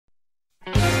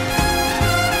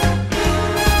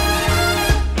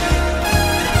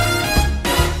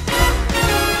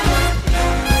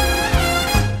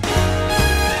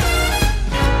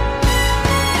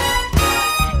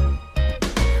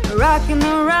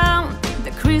around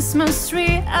the Christmas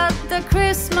tree at the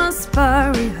Christmas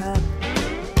party hop.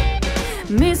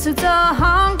 Mistletoe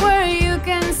hung where you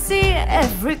can see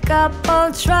every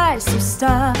couple tries to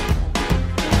stop.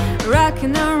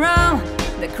 Rocking around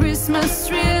the Christmas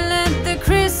tree, let the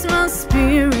Christmas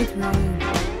spirit reign.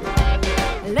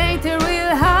 Later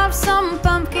we'll have some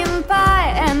pumpkin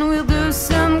pie and we'll do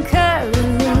some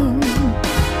caroling.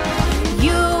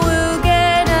 You will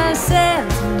get a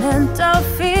sentimental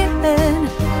feeling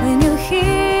when you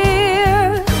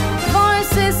hear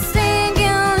voices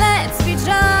singing, let's be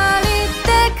jolly.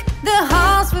 Deck the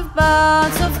house with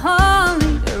boughs of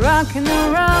holly. Rocking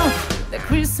around the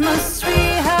Christmas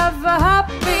tree, have a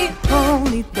happy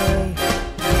holiday.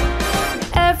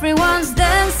 Everyone's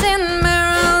dancing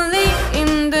merrily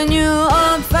in the new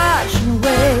old-fashioned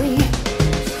way.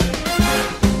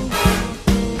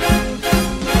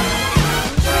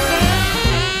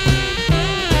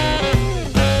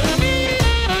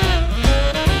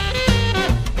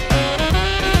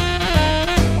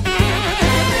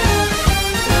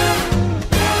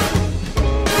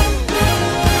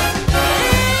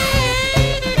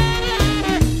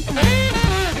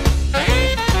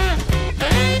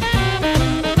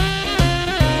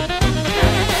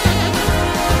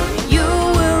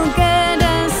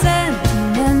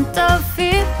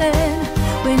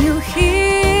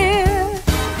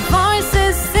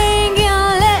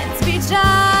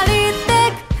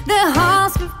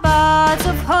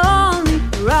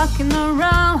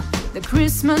 Around the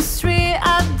Christmas tree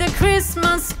at the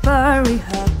Christmas party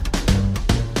hop.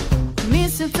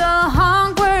 Mistletoe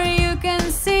hung where you can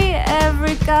see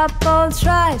every couple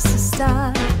tries to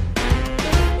stop.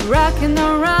 Rocking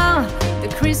around the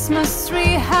Christmas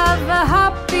tree, have a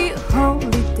happy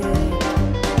holiday.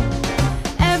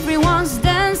 Everyone's